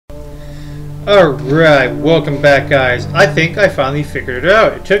Alright, welcome back guys. I think I finally figured it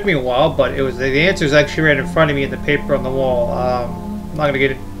out. It took me a while, but it was the answers actually right in front of me in the paper on the wall. I'm not gonna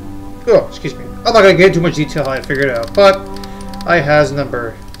get it. Oh, excuse me. I'm not gonna get into too much detail how I figured it out, but I has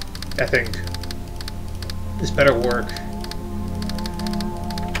number. I think this better work.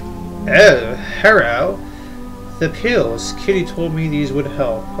 Oh, hello. The pills. Kitty told me these would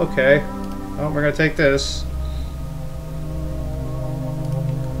help. Okay. Well, we're gonna take this.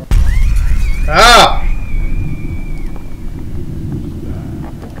 Ah!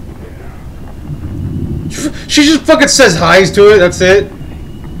 She just fucking says hi's to it, that's it.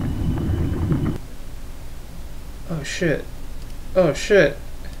 Oh shit. Oh shit.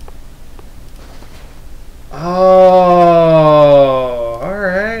 Oh,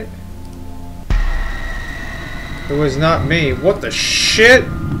 alright. It was not me. What the shit?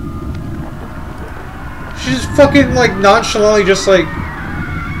 She just fucking like nonchalantly just like...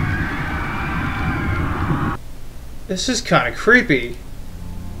 This is kind of creepy.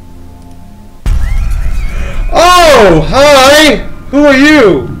 Oh, hi! Who are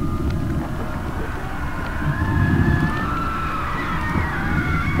you?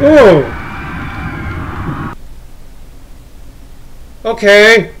 Oh.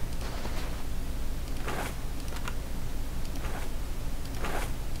 Okay.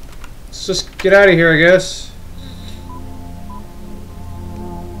 Let's just get out of here, I guess.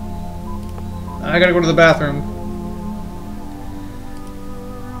 I gotta go to the bathroom.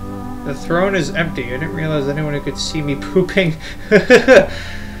 The throne is empty. I didn't realize anyone could see me pooping.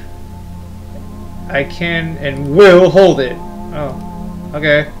 I can and will hold it. Oh,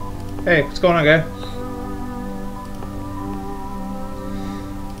 okay. Hey, what's going on, guy?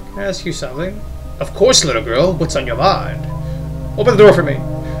 Can I ask you something? Of course, little girl. What's on your mind? Open the door for me.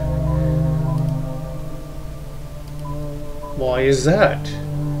 Why is that?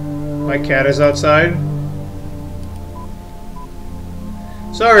 My cat is outside.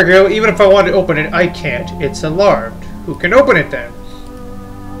 Sorry, girl. Even if I wanted to open it, I can't. It's alarmed. Who can open it then?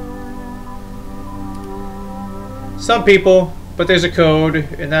 Some people, but there's a code,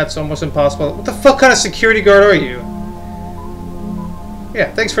 and that's almost impossible. What the fuck kind of security guard are you?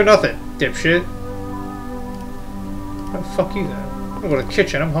 Yeah, thanks for nothing, dipshit. Oh, fuck you then. I'm gonna go to the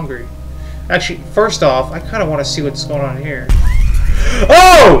kitchen. I'm hungry. Actually, first off, I kind of want to see what's going on here.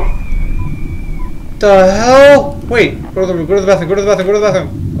 Oh! The hell? Wait, go to the bathroom, go to the bathroom, go to the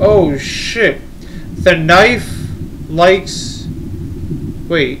bathroom. Oh shit. The knife likes...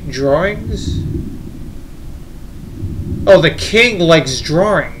 Wait, drawings? Oh, the king likes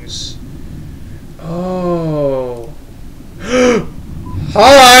drawings. Oh.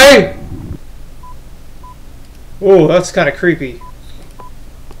 Hi! Oh, that's kind of creepy.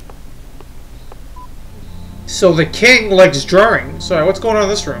 So the king likes drawings. Sorry, what's going on in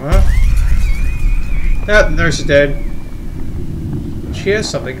this room, huh? Ah, the nurse is dead. She has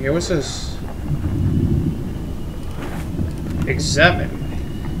something here. What's this?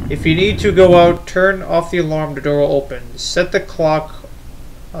 Examine. If you need to go out, turn off the alarm. The door will open. Set the clock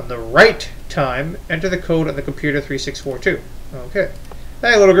on the right time. Enter the code on the computer 3642. Okay.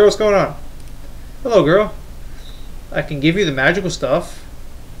 Hey, little girl, what's going on? Hello, girl. I can give you the magical stuff.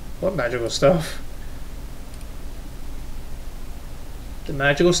 What magical stuff? The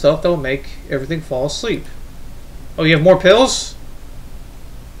magical stuff that will make everything fall asleep. Oh, you have more pills?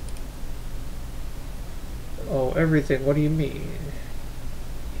 Oh, everything. What do you mean?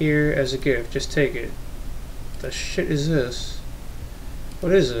 Here as a gift. Just take it. What the shit is this?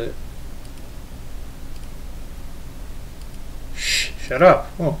 What is it? Shh, shut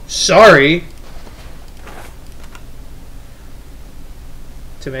up. Oh, sorry.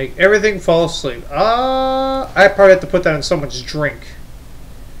 To make everything fall asleep. I probably have to put that in someone's drink.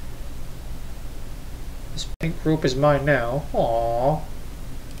 This pink rope is mine now. Aww.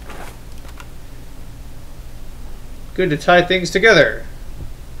 Good to tie things together.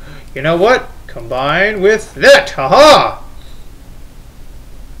 You know what? Combine with that. Haha!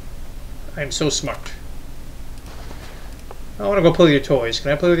 I'm so smart. I want to go play with your toys.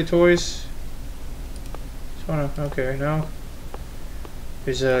 Can I play with your toys? Just wanna. Okay, no.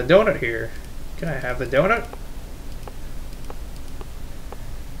 There's a donut here. Can I have the donut?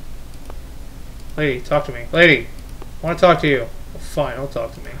 Lady, talk to me. Lady, I want to talk to you. Oh, fine, don't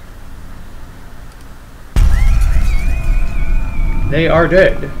talk to me. They are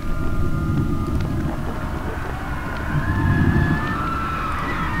dead.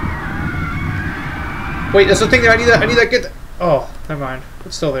 Wait, there's something there. I need that. I need that. Get that. Oh, never mind.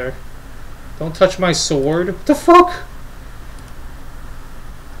 It's still there. Don't touch my sword. What the fuck?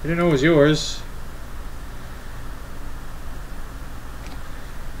 I didn't know it was yours.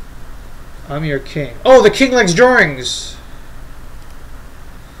 I'm your king. Oh, the king likes drawings!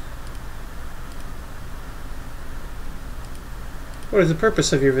 What is the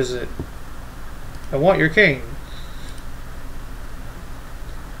purpose of your visit? I want your king.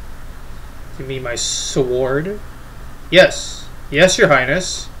 You mean my sword? Yes. Yes, your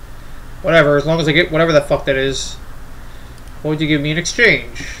highness. Whatever, as long as I get whatever the fuck that is. What would you give me in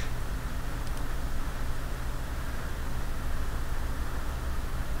exchange?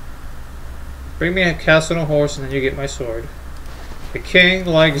 Bring me a castle and a horse and then you get my sword. The king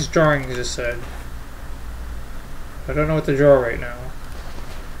likes drawings, it said. I don't know what to draw right now.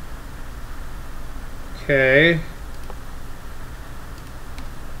 Okay.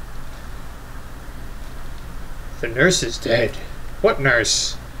 The nurse is dead. What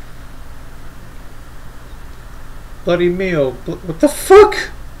nurse? Bloody meal. What the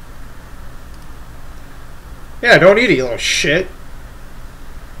fuck? Yeah, don't eat it, you little shit.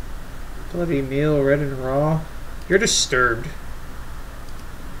 Bloody meal, red and raw. You're disturbed.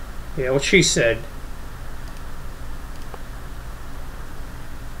 Yeah, what she said.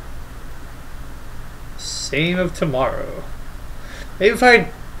 Same of tomorrow. Maybe if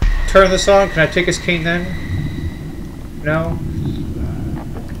I turn this on, can I take his cane then? No?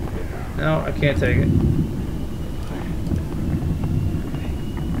 No, I can't take it.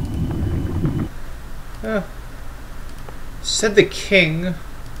 Said the king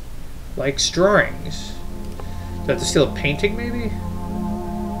likes drawings. Do I have to steal a painting, maybe?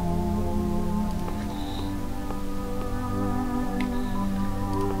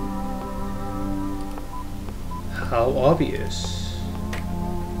 How obvious.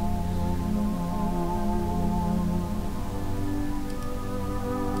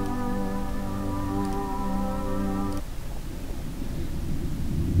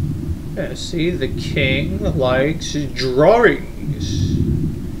 Yeah, see, the king likes drawings.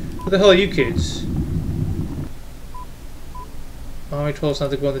 What the hell are you kids? Mommy told us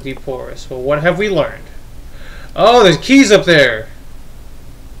not to go in the deep forest. Well, what have we learned? Oh, there's keys up there!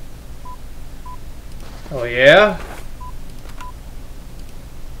 Oh, yeah?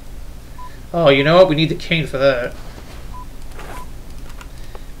 Oh, you know what? We need the cane for that.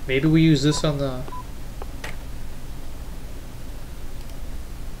 Maybe we use this on the...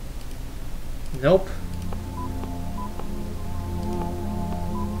 Nope.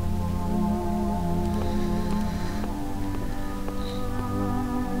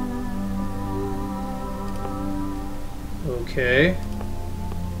 Okay.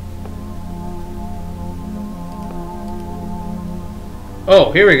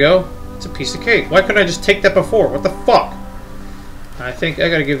 Oh, here we go. It's a piece of cake. Why couldn't I just take that before? What the fuck? I think I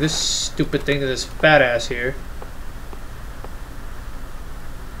gotta give this stupid thing to this fat ass here.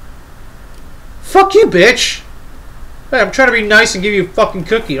 Fuck you, bitch! Hey, I'm trying to be nice and give you a fucking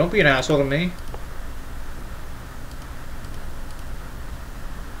cookie. Don't be an asshole to me.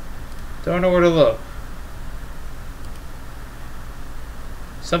 Don't know where to look.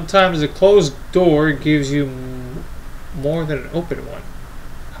 Sometimes a closed door gives you more than an open one.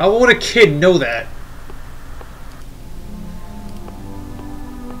 How would a kid know that?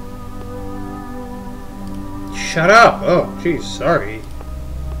 Shut up! Oh, jeez, sorry.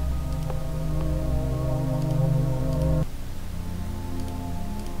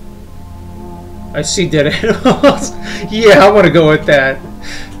 I see dead animals. Yeah, I want to go with that.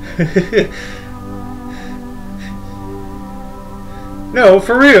 No,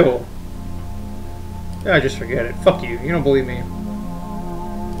 for real. I just forget it. Fuck you. You don't believe me.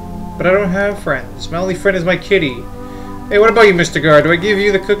 But I don't have friends. My only friend is my kitty. Hey, what about you, Mr. Guard? Do I give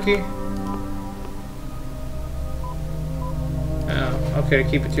you the cookie? Oh, okay.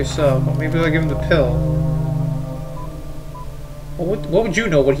 Keep it to yourself. Well, maybe I'll give him the pill. Well, what would you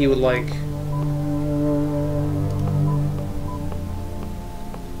know what he would like?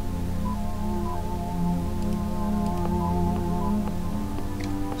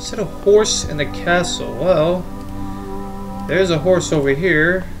 Said a horse in the castle. Well, there's a horse over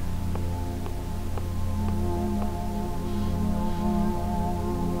here.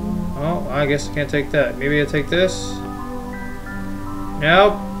 Oh, I guess I can't take that. Maybe I'll take this.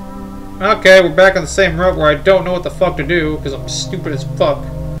 Nope. Okay, we're back on the same route where I don't know what the fuck to do because I'm stupid as fuck.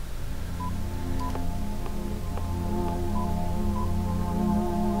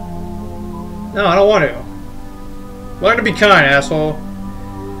 No, I don't want to. Learn to be kind, asshole.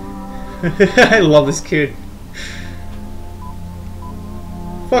 I love this kid.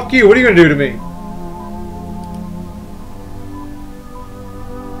 Fuck you, what are you gonna do to me?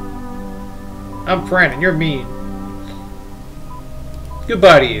 I'm Fran and you're mean.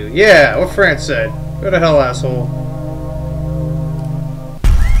 Goodbye to you. Yeah, what Fran said. Go to hell, asshole.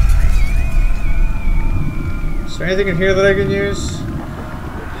 there anything in here that I can use?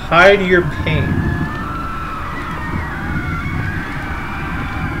 Hide your pain.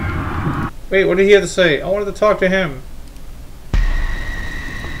 Wait, what did he have to say? I wanted to talk to him. A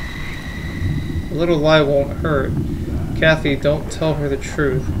little lie won't hurt. Kathy, don't tell her the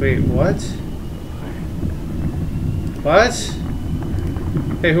truth. Wait, what? What?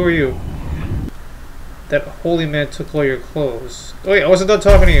 Hey, who are you? That holy man took all your clothes. Wait, I wasn't done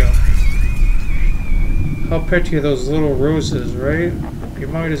talking to you. How pretty are those little roses, right? Your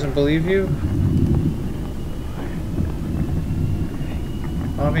mommy doesn't believe you?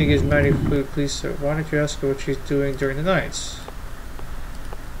 Mommy gives Maddie food, please sir. Why don't you ask her what she's doing during the nights?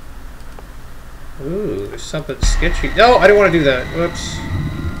 Ooh, there's something sketchy. No, I didn't want to do that. Whoops.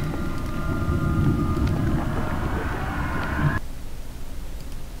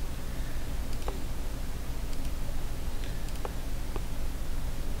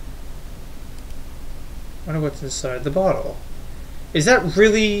 I wonder what's inside the bottle. Is that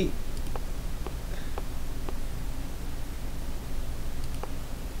really...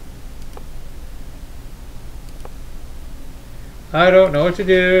 I don't know what to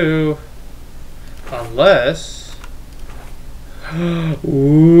do. Unless...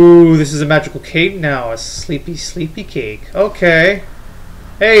 Ooh, this is a magical cake now. A sleepy, sleepy cake. Okay.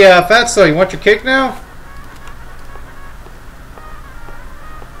 Hey, Fatso, you want your cake now?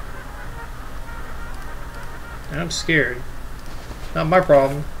 I'm scared. Not my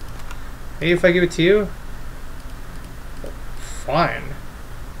problem. Maybe if I give it to you? Fine.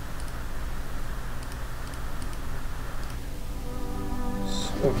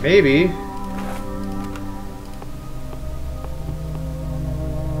 Or maybe...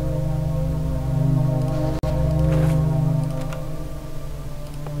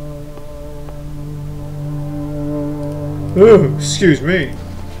 Ooh, excuse me.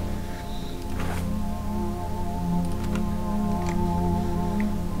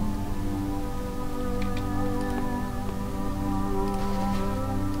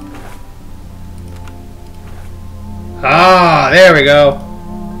 Ah, there we go.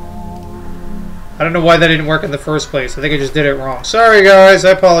 I don't know why that didn't work in the first place. I think I just did it wrong. Sorry, guys.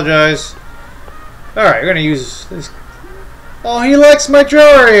 I apologize. Alright, we're going to use this. Oh, he likes my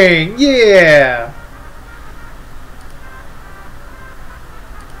drawing. Yeah.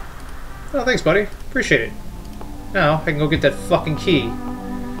 Oh, thanks, buddy. Appreciate it. Now, I can go get that fucking key.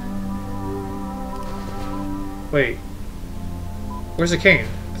 Wait. Where's the cane?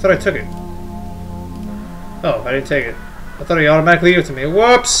 I thought I took it. Oh, I didn't take it. I thought he automatically gave it to me.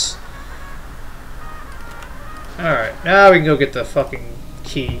 Whoops! Alright, now we can go get the fucking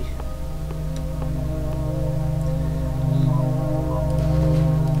key.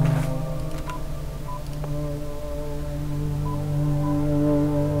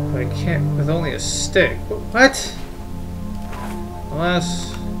 But I can't with only a stick. What?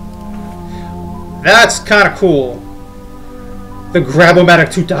 Unless... That's kind of cool. The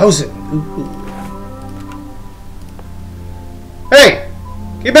Grabomatic 2000. Ooh. Hey!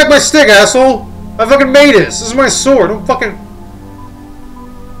 Give back my stick, asshole! I fucking made this! This is my sword! Don't fucking...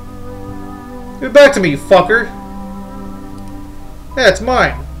 Give it back to me, you fucker! Yeah, it's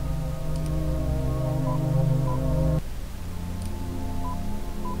mine!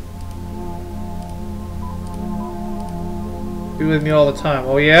 Be with me all the time.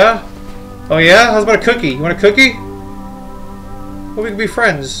 Oh yeah? Oh yeah? How's about a cookie? You want a cookie? Well, we can be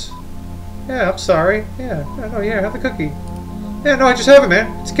friends. Yeah, I'm sorry. Yeah, no, yeah, have the cookie. Yeah, no, I just have it,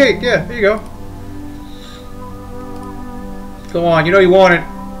 man. It's cake. Yeah, there you go. Go on, you know you want it.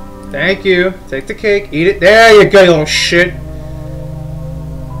 Thank you. Take the cake, eat it. There you go, you little shit.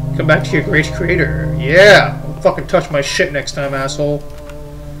 Come back to your great creator. Yeah. Don't fucking touch my shit next time, asshole.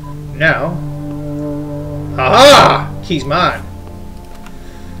 Now. Haha! Key's mine.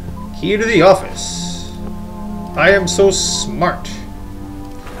 Key to the office. I am so smart.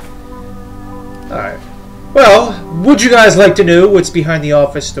 Alright. Well, would you guys like to know what's behind the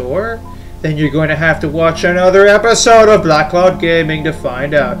office door? Then you're going to have to watch another episode of Blackcloud Gaming to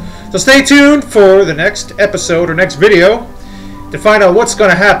find out. So stay tuned for the next episode or next video to find out what's going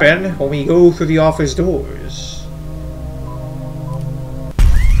to happen when we go through the office doors.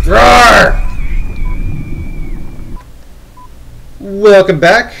 Roar! Welcome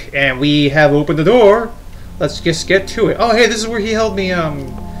back, and we have opened the door. Let's just get to it. Oh, hey, this is where he held me,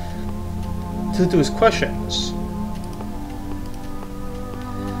 to do his questions.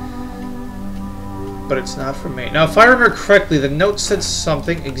 But it's not for me. Now, if I remember correctly, the note said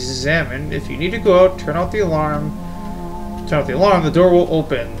something. Examine. If you need to go out, turn off the alarm. Turn off the alarm, the door will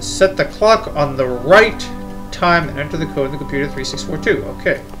open. Set the clock on the right time and enter the code in the computer 3642.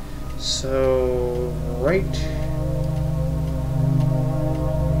 Okay. So, right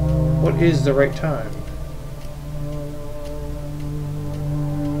What is the right time?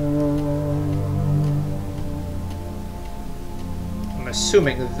 I'm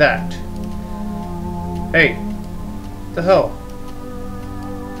assuming that. Hey, what the hell?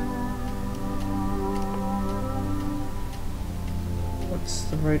 What's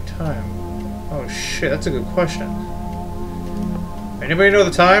the right time? Oh shit, that's a good question. Anybody know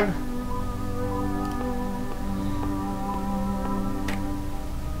the time?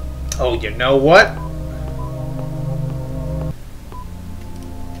 Oh, you know what?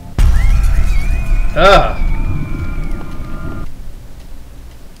 Ah.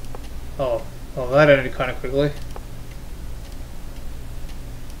 Oh, well, that ended kind of quickly.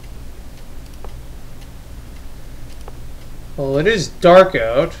 Well, it is dark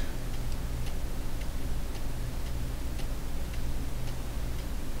out.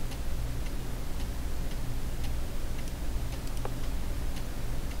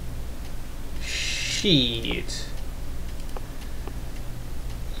 Shit.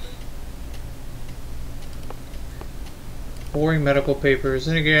 Boring medical papers,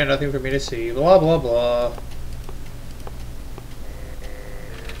 and again, nothing for me to see. Blah, blah, blah.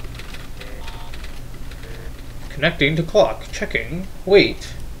 Connecting to clock. Checking.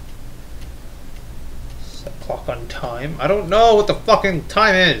 Wait. Set clock on time. I don't know what the fucking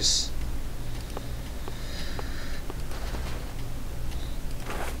time is.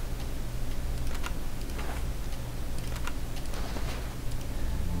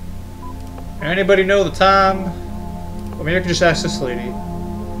 Anybody know the time? I mean, I can just ask this lady.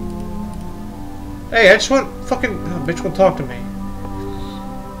 Hey, I just want fucking... Oh, bitch won't talk to me.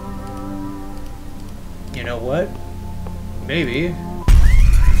 You know what? Maybe.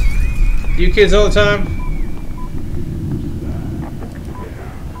 Do you kids know the time?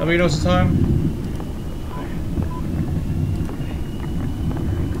 Nobody knows the time?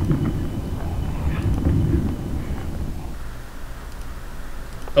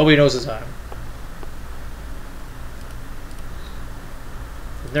 Nobody knows the time.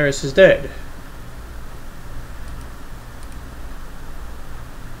 The nurse is dead.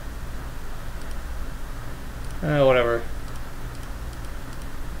 Whatever.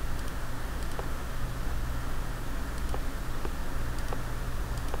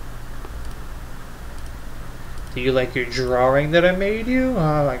 Do you like your drawing that I made you?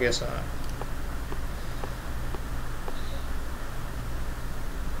 I guess not.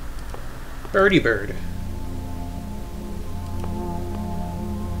 Birdie bird.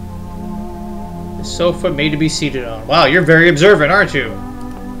 The sofa made to be seated on. Wow, you're very observant, aren't you?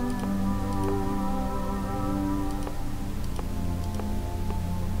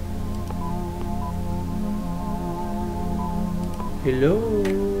 Hello.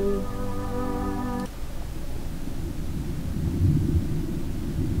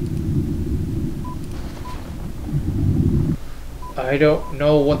 I don't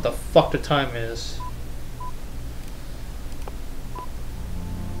know what the fuck the time is.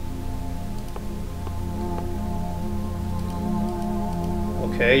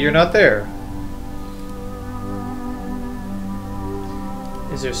 Okay, you're not there.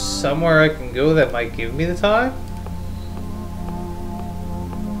 Is there somewhere I can go that might give me the time?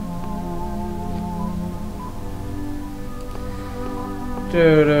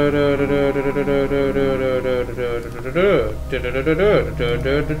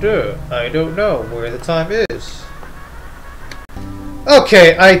 I don't know where the time is.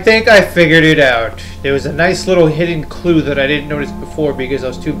 Okay, I think I figured it out. There was a nice little hidden clue that I didn't notice before because I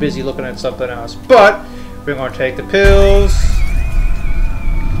was too busy looking at something else. But we're going to take the pills.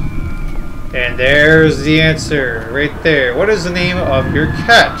 And there's the answer right there. What is the name of your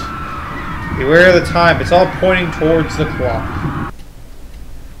cat? Beware of the time. It's all pointing towards the clock.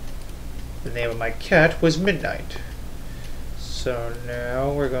 The name of my cat was Midnight. So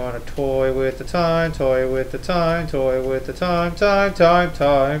now we're going to toy with the time, toy with the time, toy with the time, time, time,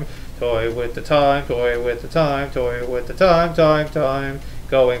 time, toy with the time, toy with the time, toy with the time, time, time,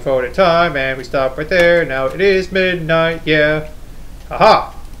 going forward in time, and we stop right there. Now it is midnight, yeah.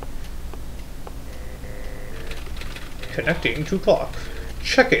 Haha! Connecting to clock.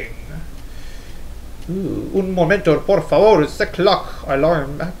 Checking. Ooh, un momento, por favor, it's the clock.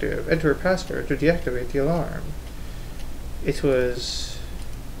 Alarm active. Enter a password to deactivate the alarm. It was...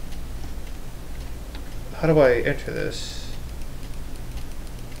 How do I enter this?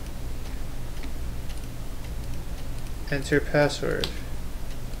 Enter password.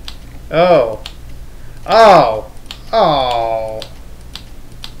 Oh. Oh. Oh.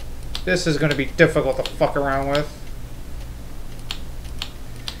 This is going to be difficult to fuck around with.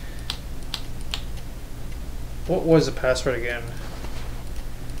 What was the password again?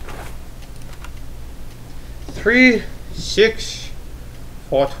 3, 6,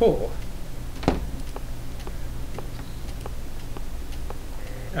 4, 2.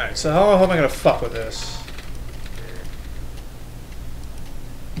 Alright, so how am I gonna fuck with this?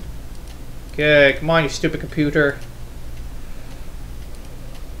 Okay, come on, you stupid computer.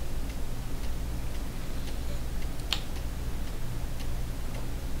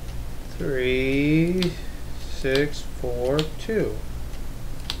 Three, 6, 4, 2.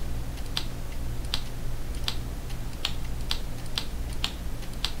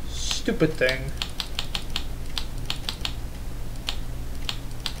 Stupid thing.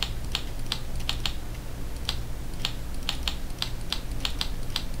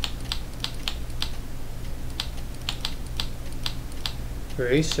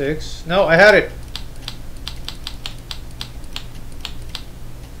 Three, 6. No, I had it.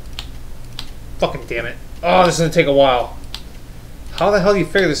 Fucking damn it. Oh, this is gonna take a while. How the hell do you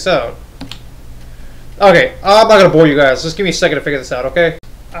figure this out? Okay, I'm not gonna bore you guys. Just give me a second to figure this out, okay?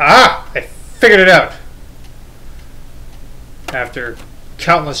 Ah! I figured it out. After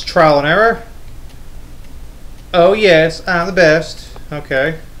countless trial and error. Oh yes, I'm the best.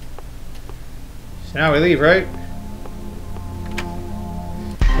 Okay. So now we leave, right?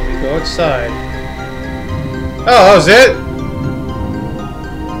 And we go outside. Oh, that was it?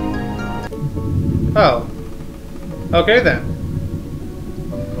 Oh. Okay then.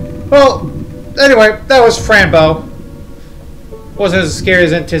 Well, anyway, that was Fran Bow. Wasn't as scary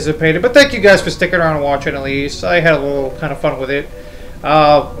as anticipated, but thank you guys for sticking around and watching at least. I had a little kind of fun with it.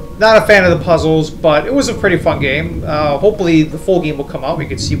 Not a fan of the puzzles, but it was a pretty fun game. Hopefully the full game will come out. We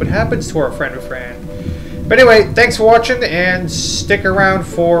can see what happens to our friend with Fran. But anyway, thanks for watching, and stick around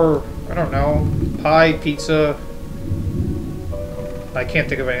for, I don't know, pie, pizza. I can't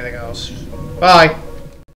think of anything else. Bye.